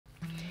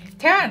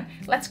Tarrant,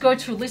 let's go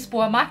to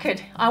Lisboa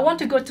market. I want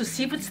to go to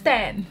seafood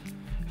stand.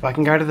 If I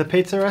can go to the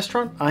pizza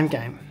restaurant, I'm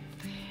game.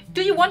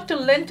 Do you want to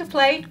learn to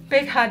play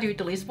Mercado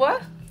de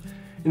Lisboa?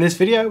 In this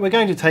video, we're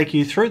going to take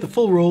you through the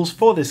full rules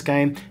for this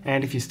game,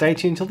 and if you stay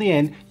tuned till the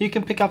end, you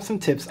can pick up some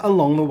tips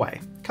along the way.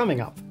 Coming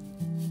up.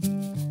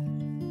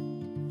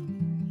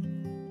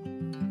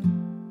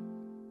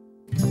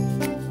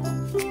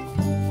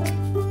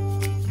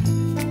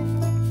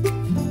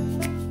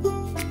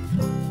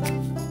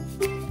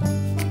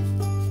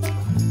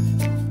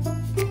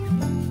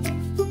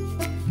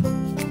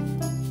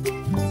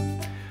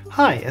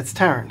 Hi, it's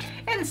Tarrant.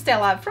 And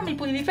Stella from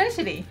Meeple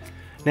University.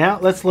 Now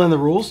let's learn the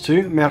rules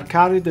to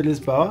Mercado de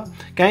Lisboa,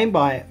 game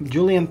by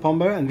Julián,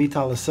 Pombo and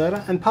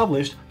Lacerda and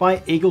published by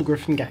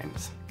Eagly-Gryphon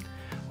Games.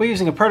 We're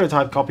using a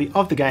prototype copy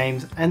of the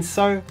games, and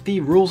so the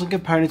rules and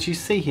components you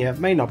see here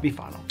may not be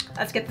final.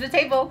 Let's get to the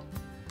table.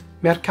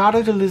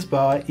 Mercado de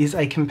Lisboa is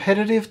a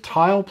competitive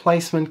tile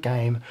placement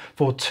game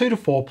for 2 to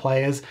 4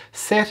 players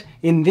set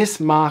in this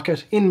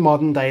market in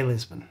modern day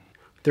Lisbon.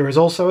 There is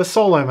also a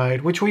solo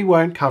mode which we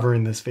won't cover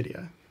in this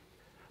video.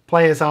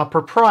 Players are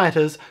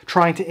proprietors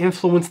trying to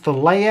influence the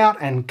layout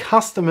and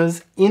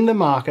customers in the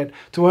market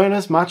to earn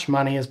as much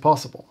money as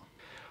possible.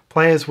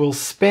 Players will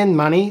spend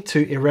money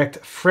to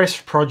erect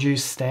fresh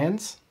produce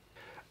stands,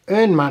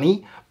 earn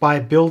money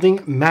by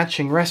building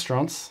matching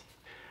restaurants,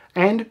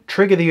 and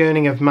trigger the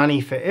earning of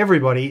money for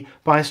everybody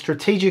by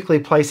strategically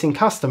placing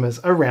customers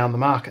around the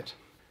market.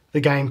 The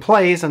game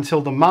plays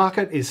until the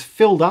market is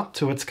filled up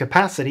to its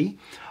capacity,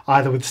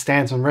 either with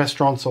stands and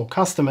restaurants or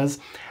customers,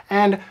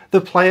 and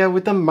the player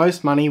with the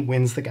most money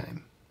wins the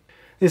game.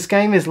 This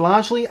game is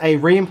largely a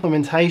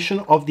re-implementation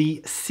of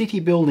the city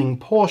building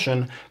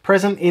portion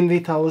present in the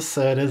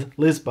Lacerda's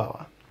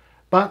Lisboa,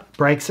 but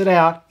breaks it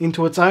out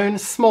into its own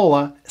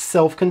smaller,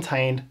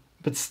 self-contained,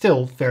 but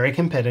still very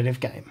competitive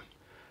game.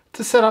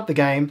 To set up the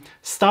game,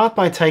 start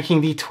by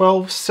taking the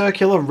 12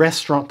 circular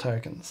restaurant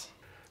tokens.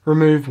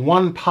 Remove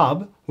one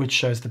pub, which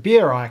shows the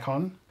beer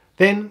icon,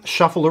 then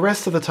shuffle the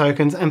rest of the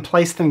tokens and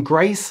place them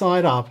grey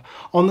side up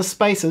on the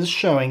spaces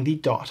showing the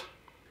dot.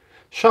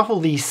 Shuffle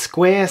the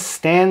square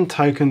stand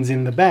tokens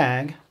in the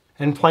bag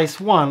and place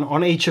one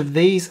on each of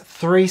these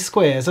 3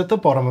 squares at the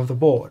bottom of the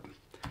board.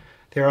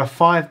 There are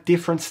 5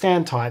 different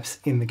stand types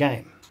in the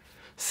game.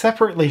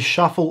 Separately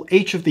shuffle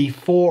each of the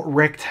 4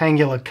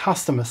 rectangular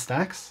customer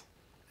stacks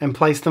and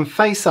place them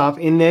face up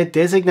in their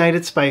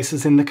designated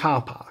spaces in the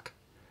car park.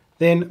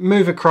 Then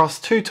move across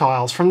 2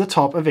 tiles from the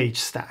top of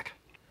each stack.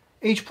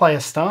 Each player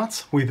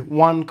starts with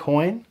 1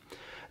 coin,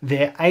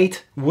 their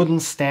 8 wooden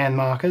stand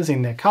markers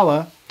in their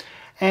colour,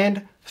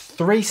 and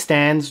 3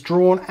 stands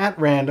drawn at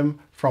random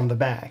from the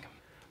bag.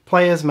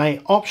 Players may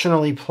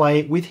optionally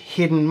play with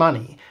hidden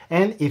money,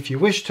 and if you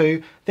wish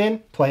to,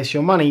 then place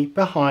your money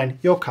behind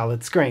your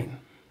coloured screen.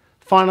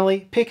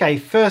 Finally, pick a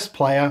first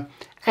player,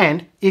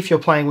 and if you're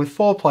playing with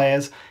 4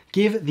 players,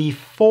 give the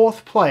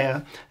 4th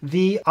player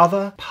the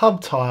other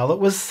pub tile that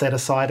was set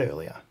aside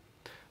earlier.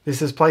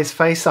 This is placed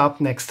face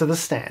up next to the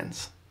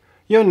stands.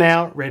 You're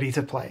now ready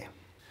to play.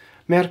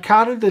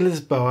 Mercado de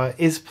Lisboa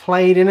is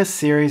played in a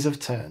series of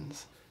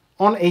turns.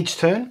 On each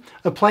turn,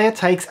 a player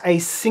takes a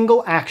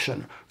single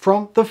action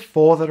from the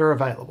 4 that are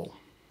available.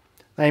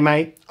 They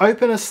may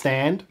open a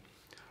stand,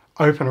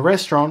 open a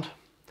restaurant,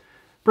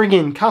 bring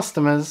in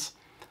customers,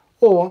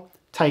 or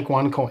take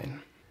 1 coin.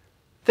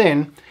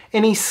 Then,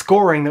 any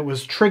scoring that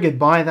was triggered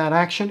by that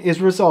action is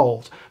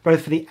resolved,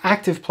 both for the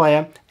active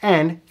player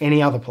and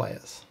any other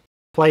players.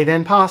 Play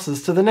then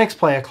passes to the next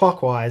player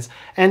clockwise,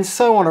 and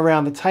so on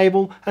around the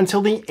table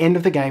until the end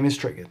of the game is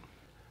triggered.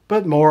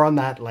 But more on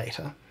that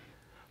later.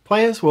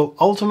 Players will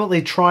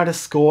ultimately try to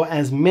score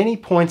as many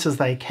points as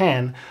they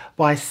can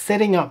by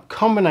setting up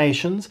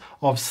combinations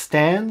of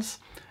stands,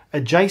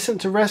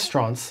 adjacent to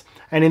restaurants,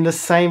 and in the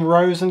same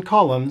rows and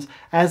columns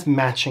as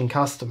matching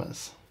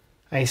customers.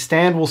 A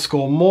stand will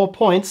score more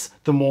points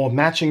the more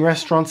matching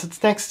restaurants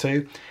it's next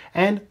to,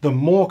 and the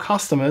more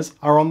customers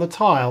are on the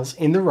tiles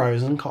in the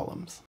rows and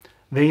columns.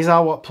 These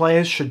are what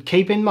players should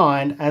keep in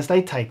mind as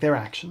they take their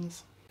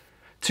actions.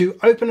 To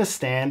open a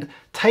stand,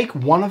 take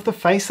one of the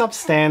face-up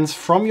stands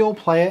from your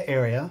player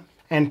area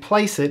and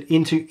place it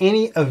into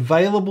any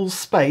available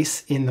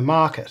space in the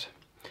market.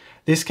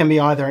 This can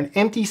be either an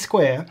empty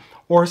square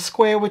or a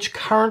square which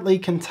currently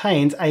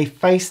contains a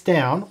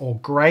face-down or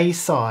grey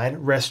side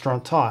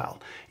restaurant tile,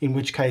 in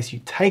which case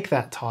you take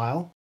that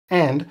tile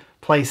and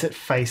place it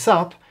face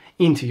up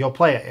into your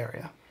player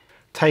area.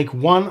 Take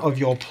one of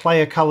your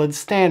player-coloured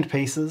stand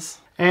pieces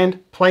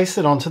and place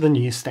it onto the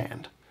new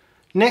stand.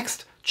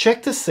 Next,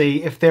 check to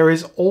see if there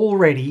is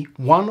already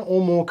 1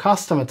 or more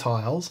customer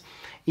tiles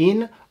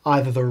in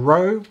either the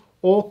row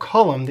or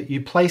column that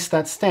you place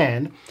that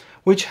stand,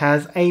 which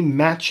has a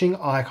matching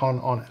icon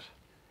on it.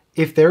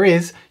 If there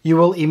is, you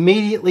will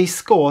immediately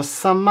score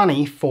some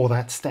money for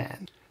that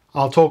stand.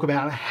 I'll talk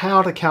about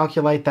how to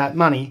calculate that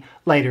money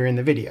later in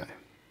the video.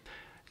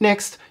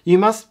 Next, you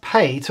must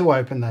pay to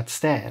open that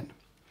stand.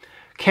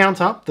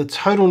 Count up the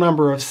total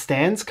number of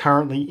stands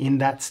currently in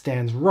that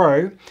stand's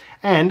row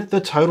and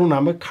the total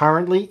number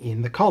currently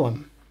in the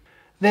column.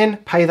 then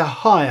pay the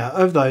higher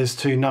of those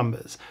two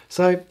numbers.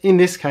 So in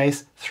this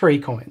case, 3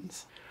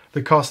 coins.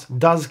 The cost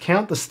does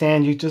count the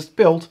stand you just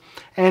built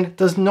and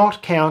does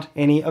not count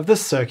any of the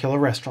circular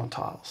restaurant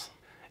tiles.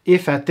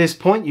 If at this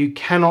point you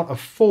cannot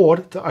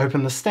afford to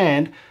open the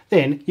stand,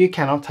 then you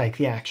cannot take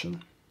the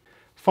action.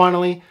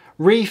 Finally,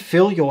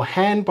 refill your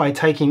hand by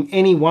taking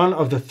any one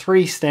of the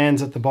 3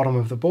 stands at the bottom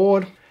of the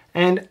board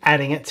and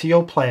adding it to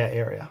your player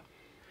area.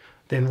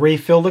 Then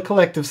refill the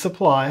collective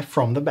supply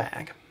from the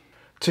bag.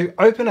 To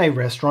open a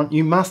restaurant,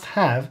 you must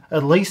have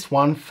at least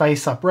one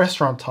face-up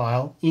restaurant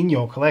tile in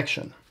your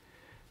collection.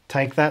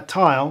 Take that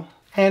tile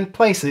and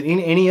place it in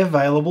any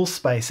available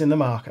space in the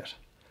market.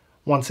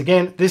 Once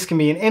again, this can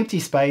be an empty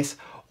space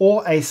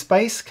or a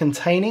space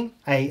containing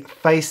a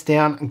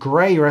face-down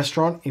grey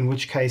restaurant, in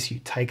which case you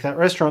take that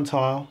restaurant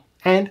tile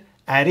and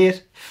add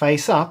it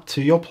face up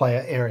to your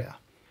player area.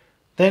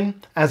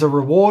 Then, as a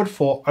reward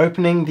for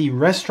opening the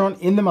restaurant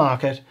in the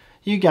market,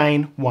 you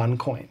gain 1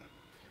 coin.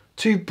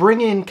 To bring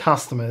in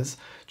customers,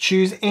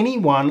 choose any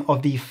one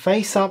of the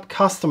face-up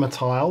customer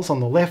tiles on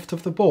the left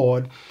of the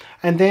board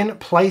and then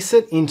place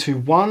it into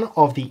one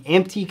of the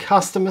empty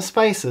customer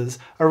spaces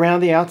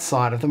around the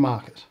outside of the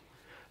market.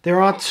 There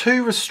are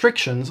 2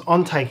 restrictions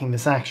on taking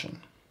this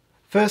action.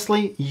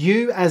 Firstly,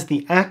 you as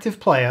the active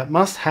player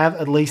must have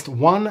at least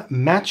 1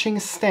 matching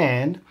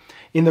stand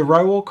in the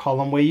row or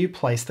column where you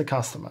place the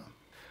customer.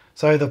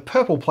 So the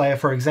purple player,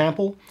 for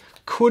example,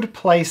 could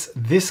place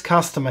this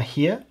customer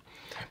here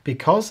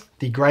because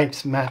the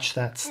grapes match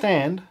that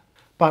stand,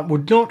 but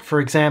would not, for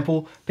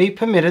example, be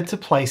permitted to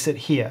place it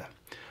here,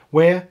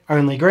 where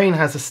only green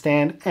has a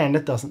stand and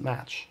it doesn't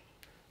match.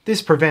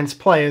 This prevents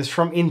players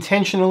from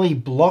intentionally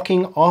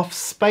blocking off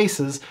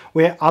spaces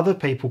where other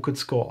people could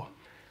score.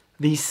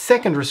 The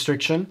second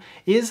restriction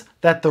is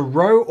that the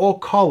row or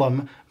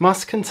column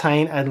must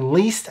contain at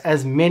least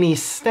as many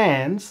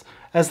stands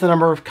as the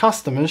number of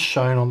customers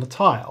shown on the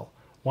tile,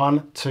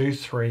 1, 2,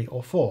 3,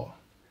 or 4.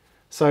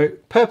 So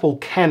purple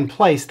can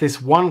place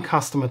this 1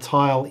 customer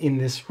tile in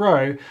this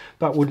row,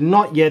 but would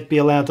not yet be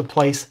allowed to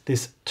place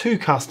this 2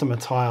 customer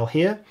tile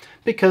here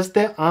because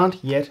there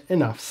aren't yet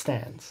enough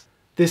stands.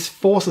 This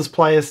forces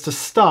players to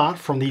start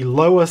from the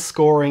lower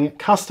scoring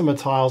customer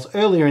tiles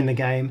earlier in the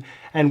game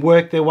and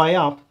work their way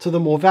up to the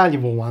more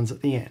valuable ones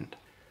at the end.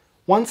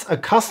 Once a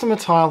customer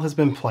tile has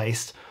been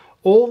placed,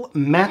 all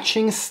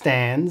matching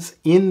stands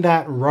in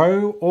that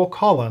row or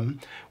column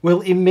will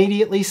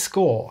immediately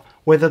score,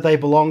 whether they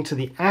belong to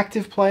the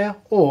active player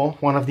or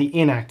one of the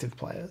inactive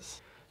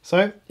players.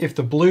 So if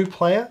the blue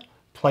player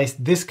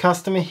placed this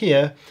customer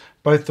here,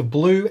 both the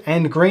blue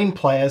and green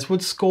players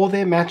would score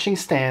their matching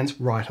stands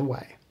right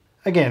away.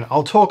 Again,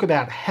 I'll talk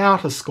about how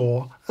to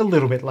score a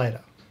little bit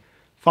later.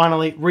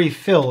 Finally,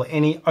 refill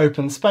any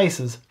open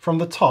spaces from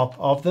the top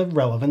of the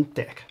relevant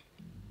deck.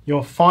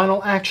 Your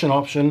final action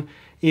option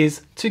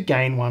is to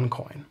gain 1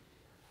 coin.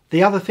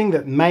 The other thing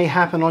that may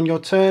happen on your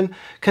turn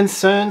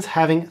concerns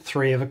having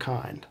 3 of a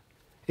kind.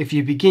 If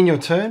you begin your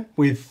turn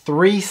with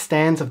 3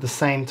 stands of the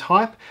same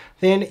type,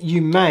 then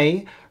you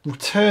may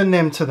return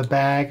them to the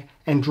bag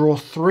and draw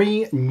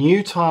 3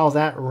 new tiles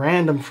at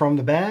random from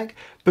the bag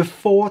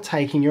before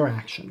taking your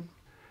action.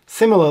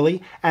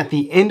 Similarly, at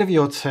the end of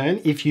your turn,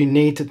 if you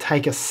need to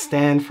take a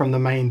stand from the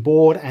main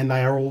board and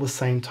they are all the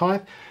same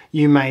type,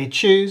 you may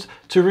choose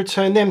to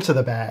return them to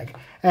the bag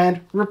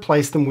and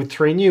replace them with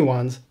 3 new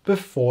ones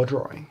before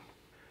drawing.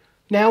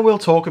 Now we'll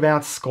talk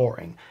about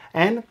scoring,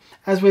 and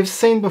as we've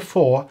seen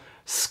before,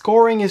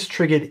 scoring is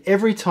triggered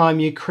every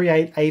time you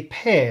create a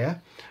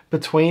pair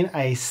between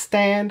a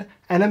stand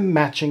and a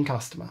matching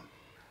customer.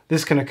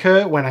 This can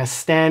occur when a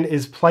stand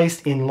is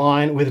placed in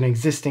line with an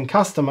existing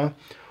customer,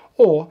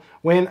 or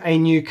when a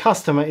new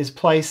customer is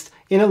placed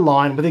in a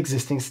line with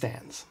existing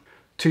stands.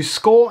 To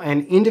score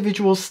an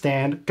individual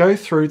stand, go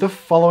through the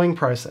following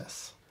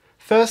process.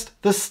 First,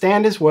 the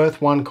stand is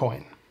worth 1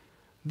 coin.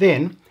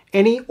 Then,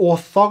 any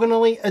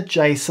orthogonally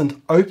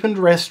adjacent opened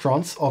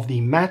restaurants of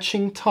the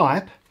matching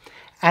type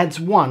adds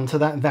 1 to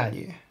that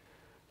value.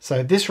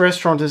 So this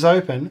restaurant is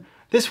open,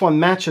 this one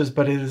matches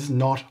but it is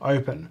not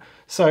open.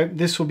 So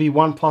this will be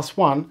 1 plus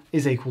 1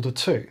 is equal to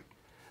 2.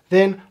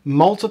 Then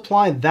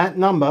multiply that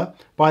number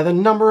by the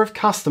number of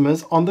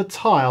customers on the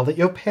tile that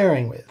you're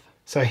pairing with.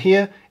 So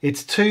here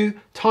it's 2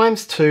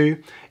 times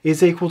 2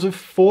 is equal to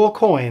 4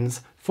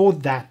 coins for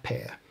that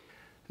pair.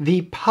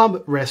 The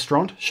pub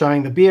restaurant,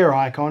 showing the beer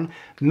icon,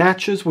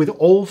 matches with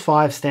all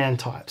 5 stand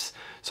types.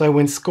 So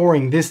when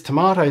scoring this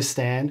tomato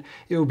stand,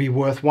 it will be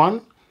worth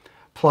 1,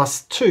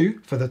 plus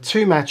 2 for the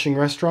 2 matching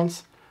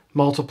restaurants,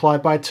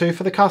 multiplied by 2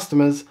 for the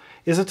customers,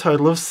 is a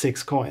total of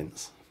 6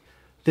 coins.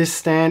 This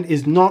stand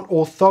is not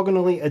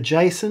orthogonally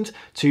adjacent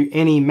to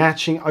any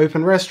matching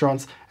open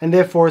restaurants and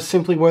therefore is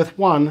simply worth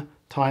 1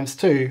 times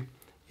 2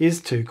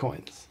 is 2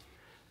 coins.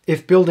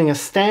 If building a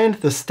stand,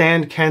 the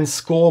stand can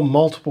score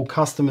multiple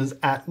customers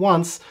at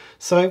once,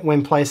 so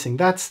when placing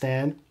that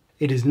stand,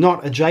 it is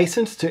not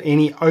adjacent to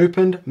any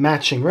opened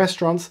matching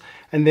restaurants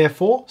and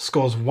therefore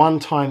scores 1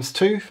 times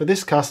 2 for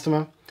this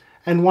customer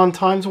and 1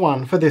 times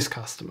 1 for this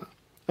customer,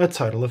 a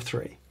total of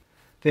 3.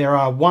 There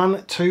are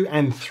 1, 2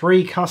 and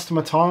 3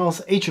 customer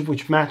tiles, each of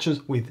which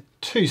matches with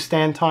 2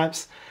 stand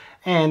types,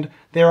 and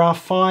there are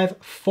 5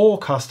 4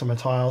 customer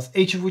tiles,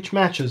 each of which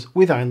matches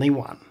with only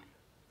 1.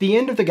 The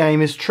end of the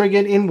game is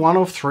triggered in one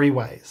of 3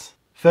 ways.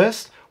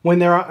 First, when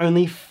there are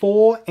only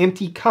 4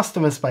 empty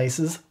customer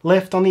spaces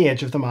left on the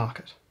edge of the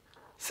market.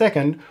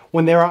 Second,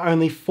 when there are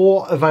only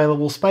 4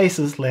 available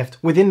spaces left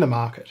within the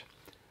market.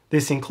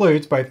 This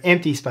includes both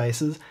empty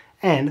spaces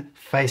and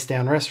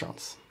face-down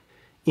restaurants.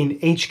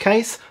 In each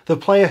case, the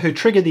player who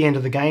triggered the end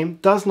of the game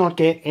does not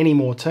get any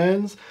more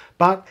turns,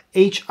 but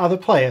each other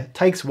player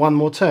takes 1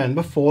 more turn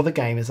before the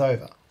game is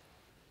over.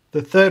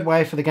 The third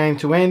way for the game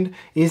to end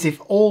is if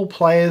all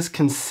players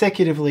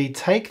consecutively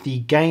take the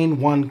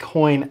gain 1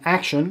 coin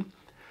action,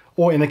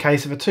 or in the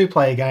case of a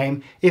 2-player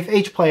game, if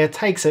each player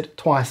takes it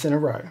twice in a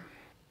row.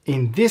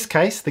 In this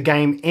case, the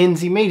game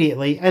ends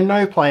immediately and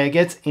no player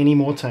gets any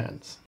more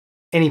turns.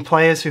 Any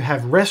players who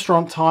have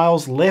restaurant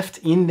tiles left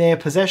in their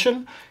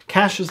possession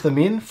cashes them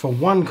in for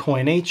 1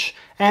 coin each,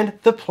 and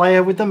the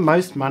player with the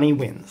most money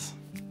wins.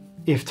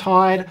 If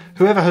tied,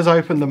 whoever has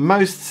opened the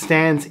most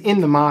stands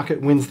in the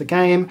market wins the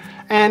game,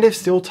 and if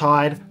still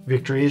tied,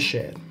 victory is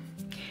shared.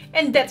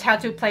 And that's how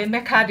to play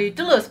Mercado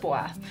de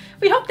Lisboa.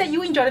 We hope that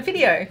you enjoyed the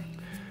video.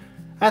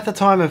 At the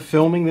time of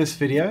filming this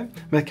video,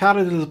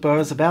 Mercado de Lisboa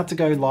is about to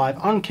go live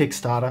on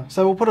Kickstarter,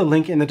 so we'll put a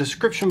link in the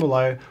description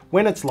below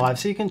when it's live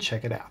so you can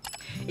check it out.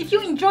 If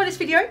you enjoyed this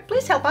video,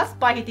 please help us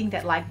by hitting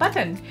that like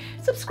button.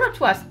 Subscribe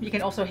to us. You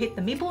can also hit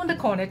the Meeple in the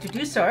corner to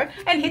do so,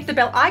 and hit the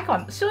bell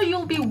icon so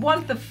you'll be one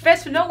of the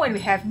first to know when we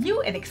have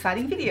new and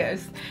exciting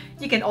videos.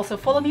 You can also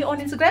follow me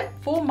on Instagram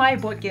for my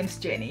board games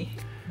journey.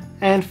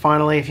 And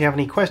finally, if you have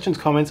any questions,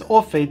 comments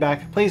or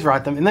feedback, please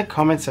write them in the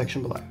comment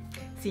section below.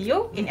 See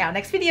you in our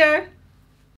next video.